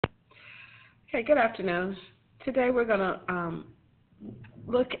Okay, good afternoon. Today we're going to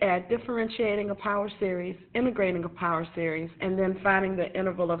look at differentiating a power series, integrating a power series, and then finding the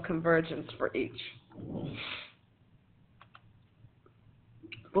interval of convergence for each.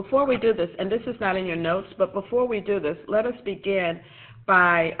 Before we do this, and this is not in your notes, but before we do this, let us begin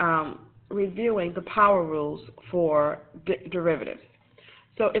by reviewing the power rules for derivatives.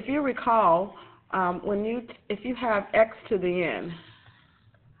 So if you recall, if you have x to the n,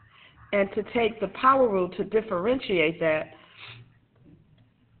 and to take the power rule to differentiate that,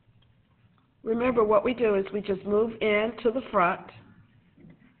 remember what we do is we just move in to the front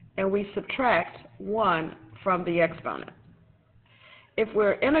and we subtract 1 from the exponent. If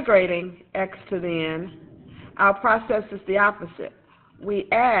we're integrating x to the n, our process is the opposite. We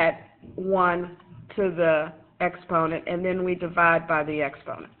add 1 to the exponent and then we divide by the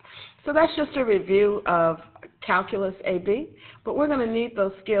exponent. So that's just a review of calculus AB, but we're going to need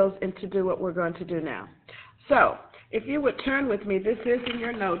those skills and to do what we're going to do now. So if you would turn with me, this is in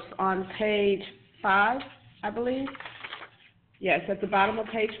your notes on page 5, I believe. Yes, at the bottom of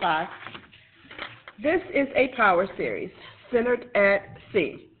page 5. This is a power series centered at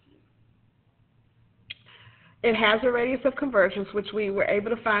C. It has a radius of convergence, which we were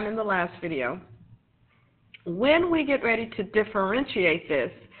able to find in the last video. When we get ready to differentiate this,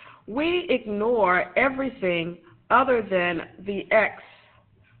 we ignore everything other than the x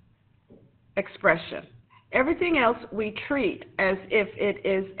expression. Everything else we treat as if it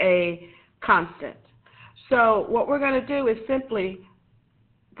is a constant. So what we're going to do is simply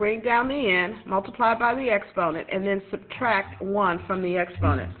bring down the n, multiply by the exponent, and then subtract 1 from the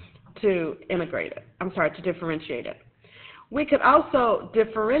exponent to integrate it. To differentiate it. We could also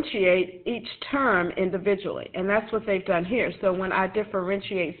differentiate each term individually, and that's what they've done here. So when I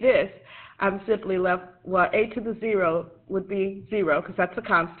differentiate this, I'm simply left, well, a to the 0 would be 0 because that's a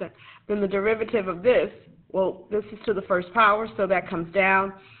constant. Then the derivative of this, well, this is to the first power, so that comes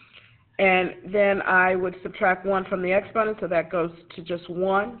down. And then I would subtract 1 from the exponent, so that goes to just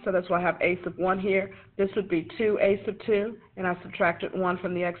 1. So that's why I have a sub 1 here. This would be 2a sub 2, and I subtracted 1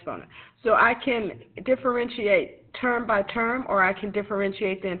 from the exponent. So I can differentiate term by term, or I can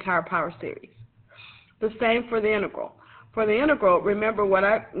differentiate the entire power series. The same for the integral. For the integral, remember what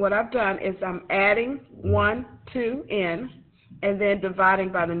I've done is I'm adding 1 to n and then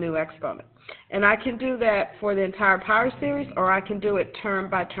dividing by the new exponent. And I can do that for the entire power series, or I can do it term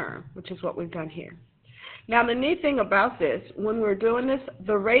by term, which is what we've done here. Now the neat thing about this, when we're doing this,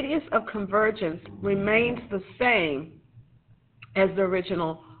 the radius of convergence remains the same as the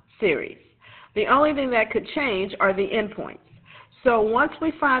original series. The only thing that could change are the endpoints. So once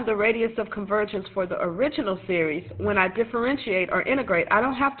we find the radius of convergence for the original series, when I differentiate or integrate, I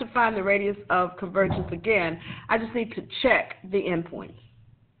don't have to find the radius of convergence again. I just need to check the endpoints.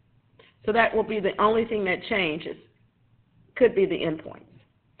 So that will be the only thing that changes, could be the endpoints.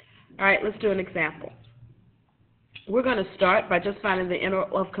 All right, let's do an example. We're going to start by just finding the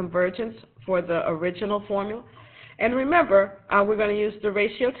interval of convergence for the original formula. And remember, we're going to use the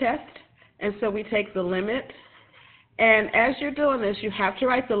ratio test. And so we take the limit, and as you're doing this, you have to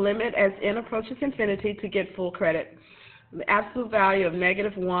write the limit as n approaches infinity to get full credit. The absolute value of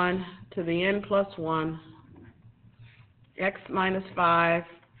 -1 to the n plus 1, x minus 5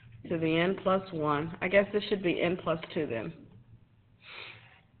 to the n plus 1. I guess this should be n plus 2 then,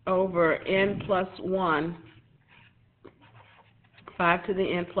 over n plus 1, 5 to the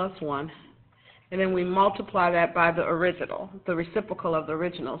n plus 1. And then we multiply that by the original, the reciprocal of the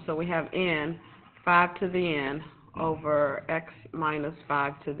original. So we have n, 5 to the n, over x minus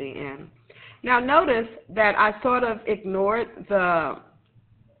 5 to the n. Now notice that I sort of ignored the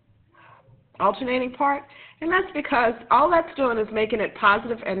alternating part, and that's because all that's doing is making it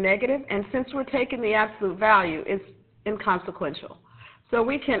positive and negative, and since we're taking the absolute value, it's inconsequential. So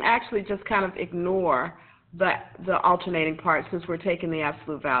we can actually just kind of ignore the alternating part since we're taking the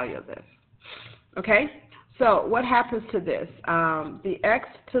absolute value of this. Okay, so what happens to this? The x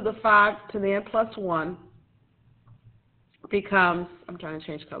to the 5 to the n plus 1 becomes, I'm trying to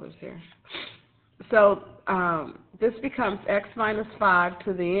change colors here. So this becomes x minus 5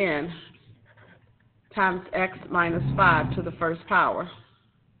 to the n times x minus 5 to the first power.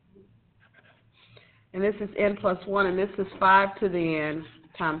 And this is n plus 1, and this is 5 to the n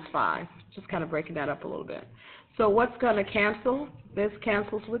times 5. Just kind of breaking that up a little bit. So what's going to cancel? This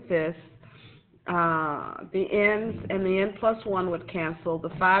cancels with this. The n's and the n plus 1 would cancel.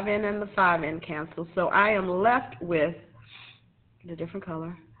 The 5n and the 5n cancel. So I am left with a different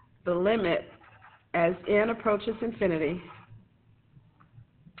color. The limit as n approaches infinity,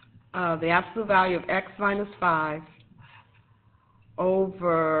 the absolute value of x minus 5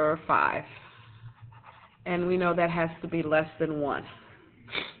 over 5. and we know that has to be less than 1.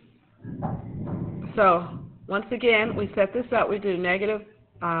 So once again, we set this up. We do negative,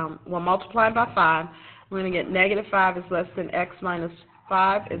 we'll multiply by 5. We're going to get negative 5 is less than x minus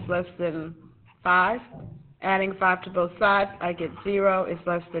 5 is less than 5. Adding 5 to both sides, I get 0 is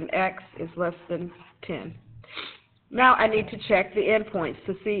less than x is less than 10. Now I need to check the endpoints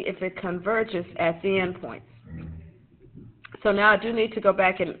to see if it converges at the endpoints. So now I do need to go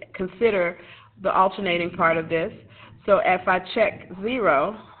back and consider the alternating part of this. So if I check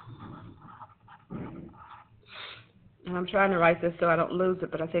 0, and I'm trying to write this so I don't lose it,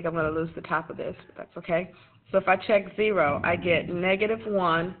 but I think I'm going to lose the top of this, but that's okay. So if I check 0, I get negative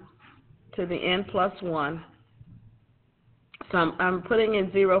 1 to the n plus 1. So I'm putting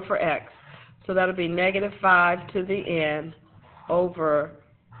in 0 for x. So that'll be negative 5 to the n over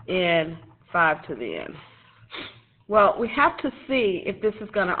n 5 to the n. Well, we have to see if this is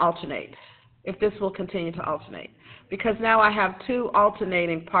going to alternate, if this will continue to alternate, because now I have two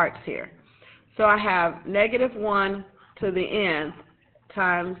alternating parts here. So I have negative 1 to the n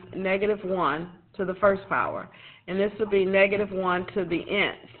times negative 1 to the first power, and this will be negative 1 to the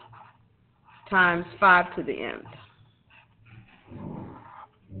nth times 5 to the nth.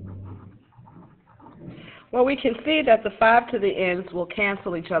 Well, we can see that the 5 to the n's will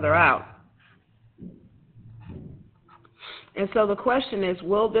cancel each other out. And so the question is,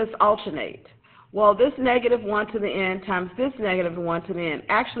 will this alternate? Well, this negative 1 to the n times this negative 1 to the n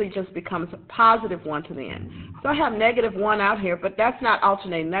actually just becomes positive 1 to the n. So I have negative 1 out here, but that's not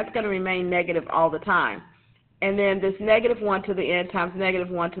alternating. That's going to remain negative all the time. And then this negative 1 to the n times negative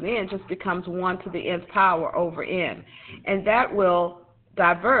 1 to the n just becomes 1 to the nth power over n. And that will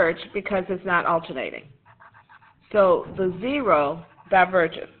diverge because it's not alternating. So the 0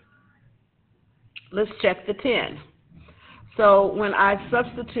 diverges. Let's check the 10. So when I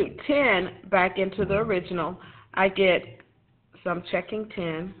substitute 10 back into the original, I get, so I'm checking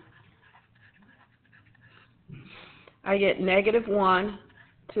 10, I get negative 1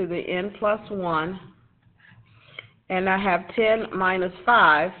 to the n plus 1, and I have 10 minus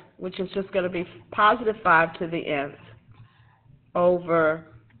 5, which is just going to be positive 5 to the nth over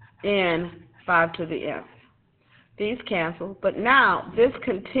n 5 to the nth. These cancel, but now this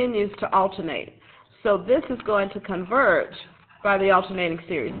continues to alternate. So this is going to converge by the alternating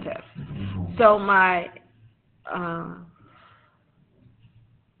series test. So my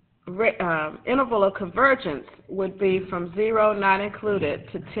interval of convergence would be from 0 not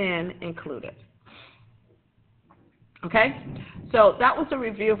included to 10 included. Okay? So that was a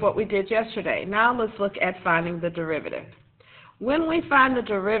review of what we did yesterday. Now let's look at finding the derivative. When we find the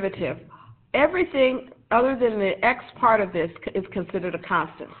derivative, everything other than the x part of this is considered a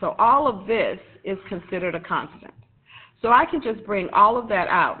constant. So all of this is considered a constant. So I can just bring all of that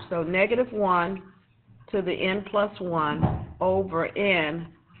out. So negative 1 to the n plus 1 over n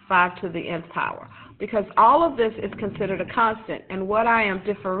 5 to the nth power. Because all of this is considered a constant, and what I am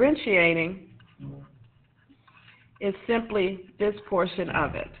differentiating is simply this portion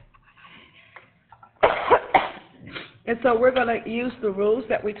of it. And so we're going to use the rules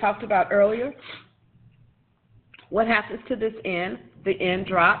that we talked about earlier. What happens to this n? The n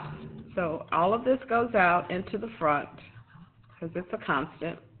drops. So all of this goes out into the front because it's a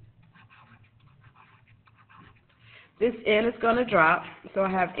constant. This n is going to drop, so I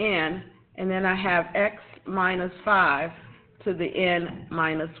have n, and then I have x minus 5 to the n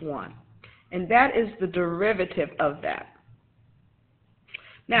minus 1. And that is the derivative of that.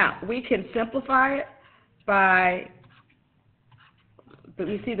 Now, we can simplify it by, but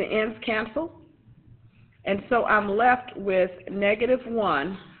you see the n's cancel. And so I'm left with negative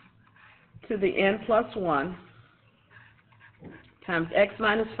 1 to the n plus 1 times x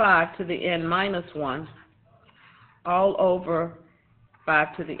minus 5 to the n minus 1 all over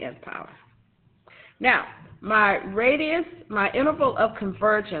 5 to the nth power. Now, my radius, my interval of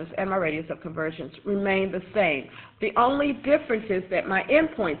convergence and my radius of convergence remain the same. The only difference is that my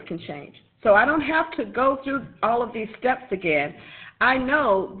endpoints can change. So I don't have to go through all of these steps again. I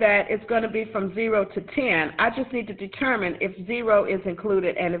know that it's going to be from 0 to 10. I just need to determine if 0 is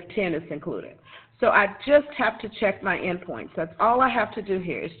included and if 10 is included. So I just have to check my endpoints. That's all I have to do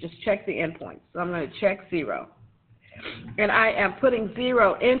here is just check the endpoints. So I'm going to check 0. And I am putting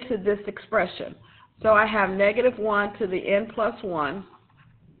 0 into this expression. So I have negative 1 to the n plus 1.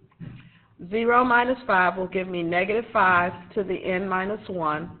 0 minus 5 will give me negative 5 to the n minus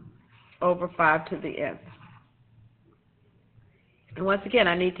 1 over 5 to the nth. And once again,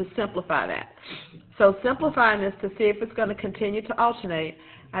 I need to simplify that. So simplifying this to see if it's going to continue to alternate,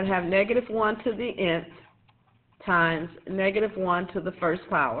 I'd have negative 1 to the nth times negative 1 to the first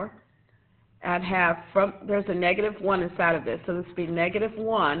power. I'd have there's a negative 1 inside of this, so this would be negative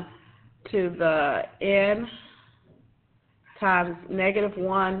 1 to the n times negative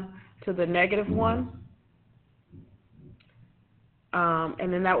 1 to the negative 1,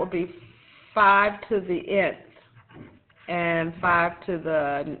 and then that would be 5 to the nth and 5 to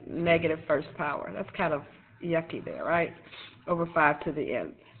the negative first power. That's kind of yucky there, right? Over 5 to the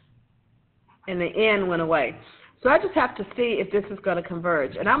nth. And the n went away. So I just have to see if this is going to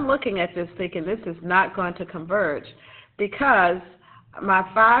converge. And I'm looking at this thinking this is not going to converge because my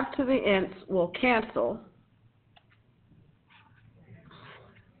 5 to the nth will cancel.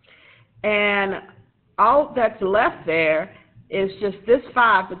 And all that's left there is just this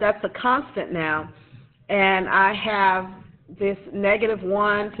 5, but that's a constant now. And I have this negative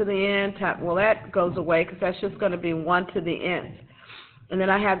 1 to the n, well, that goes away because that's just going to be 1 to the nth. And then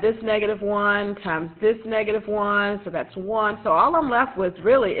I have this negative 1 times this negative 1, so that's 1. So all I'm left with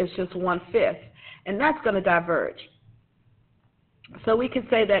really is just 1/5, and that's going to diverge. So we can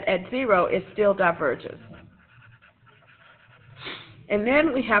say that at 0, it still diverges. And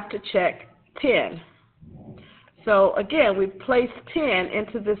then we have to check 10. So again, we place 10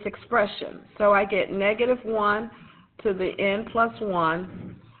 into this expression. So I get negative 1 to the n plus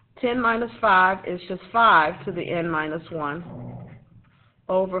 1. 10 minus 5 is just 5 to the n minus 1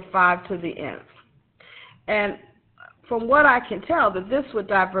 over 5 to the nth. And from what I can tell, that this would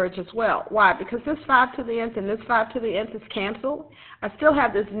diverge as well. Why? Because this 5 to the nth and this 5 to the nth is canceled. I still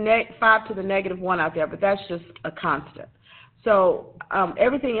have this 5 to the negative 1 out there, but that's just a constant. So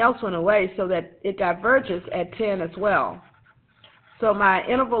everything else went away so that it diverges at 10 as well. So my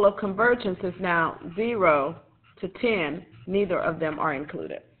interval of convergence is now 0 to 10. Neither of them are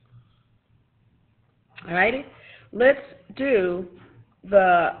included. All righty? Let's do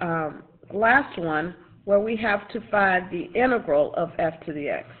the last one where we have to find the integral of f to the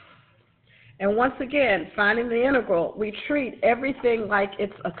x. And once again, finding the integral, we treat everything like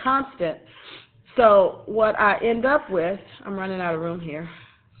it's a constant. So what I end up with, I'm running out of room here.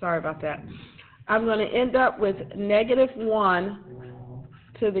 Sorry about that. I'm going to end up with negative 1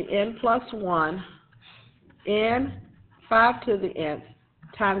 to the n plus 1 n 5 to the nth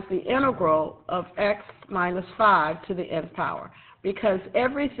times the integral of x minus 5 to the nth power, because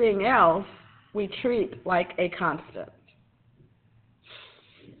everything else we treat like a constant.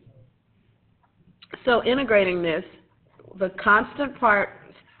 So integrating this, the constant part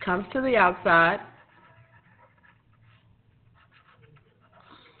comes to the outside,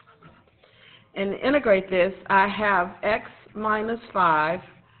 and to integrate this, I have x minus 5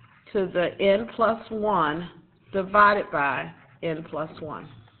 to the n plus 1 divided by n plus 1.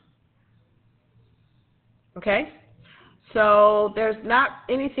 Okay? So there's not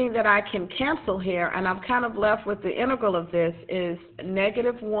anything that I can cancel here, and I'm kind of left with the integral of this is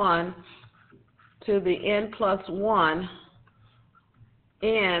negative 1 to the n plus 1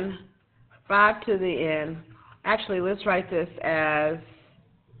 n 5 to the n. Actually, let's write this as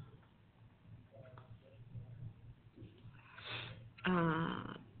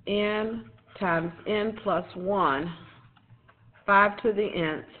n times n plus 1 5 to the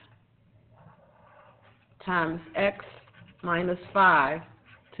nth times x minus 5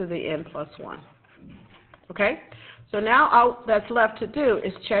 to the n plus 1. Okay? So now all that's left to do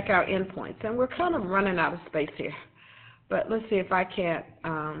is check our endpoints. And we're kind of running out of space here. But let's see if I can't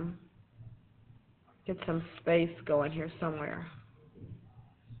get some space going here somewhere.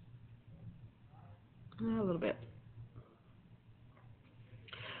 A little bit.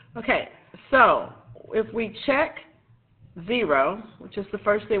 Okay, so if we check 0, which is the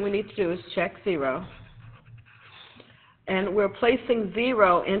first thing we need to do is check 0, and we're placing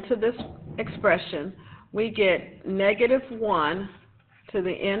 0 into this expression, we get negative 1 to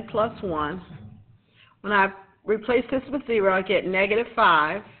the n plus 1. When I replace this with 0, I get negative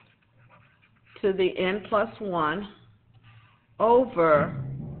 5 to the n plus 1 over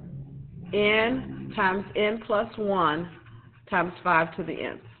n times n plus 1 times 5 to the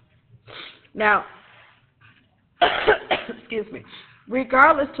nth. Now, excuse me,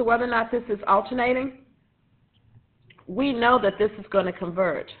 regardless to whether or not this is alternating, we know that this is going to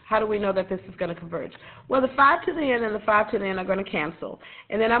converge. How do we know that this is going to converge? Well, the 5 to the n and the 5 to the n are going to cancel.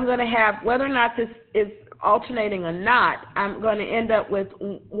 And then I'm going to have, whether or not this is alternating or not, I'm going to end up with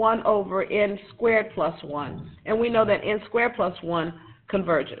 1 over n squared plus 1. And we know that n squared plus 1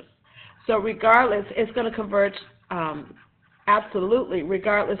 converges. So regardless, it's going to converge absolutely,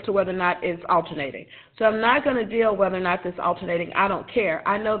 regardless to whether or not it's alternating. So I'm not going to deal whether or not this is alternating. I don't care.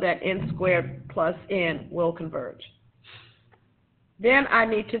 I know that n squared plus n will converge. Then I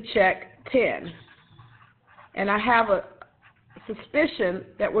need to check 10. And I have a suspicion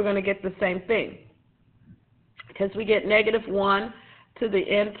that we're going to get the same thing, because we get -1 to the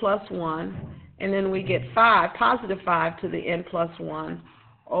n plus 1, and then we get positive 5 to the n plus 1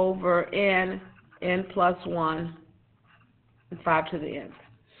 over n plus 1, and 5 to the n.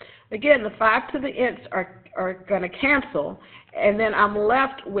 Again, the 5 to the n's are going to cancel, and then I'm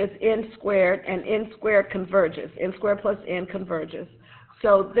left with n squared, and n squared converges. N squared plus n converges.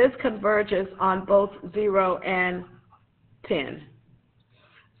 So this converges on both 0 and 10.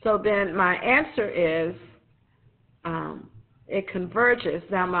 So then my answer is it converges.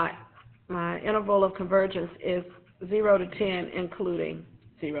 Now my interval of convergence is 0 to 10, including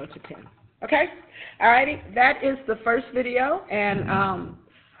 0 to 10. Okay? Alrighty, that is the first video, and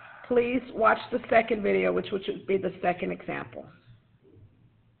please watch the second video, which would be the second example.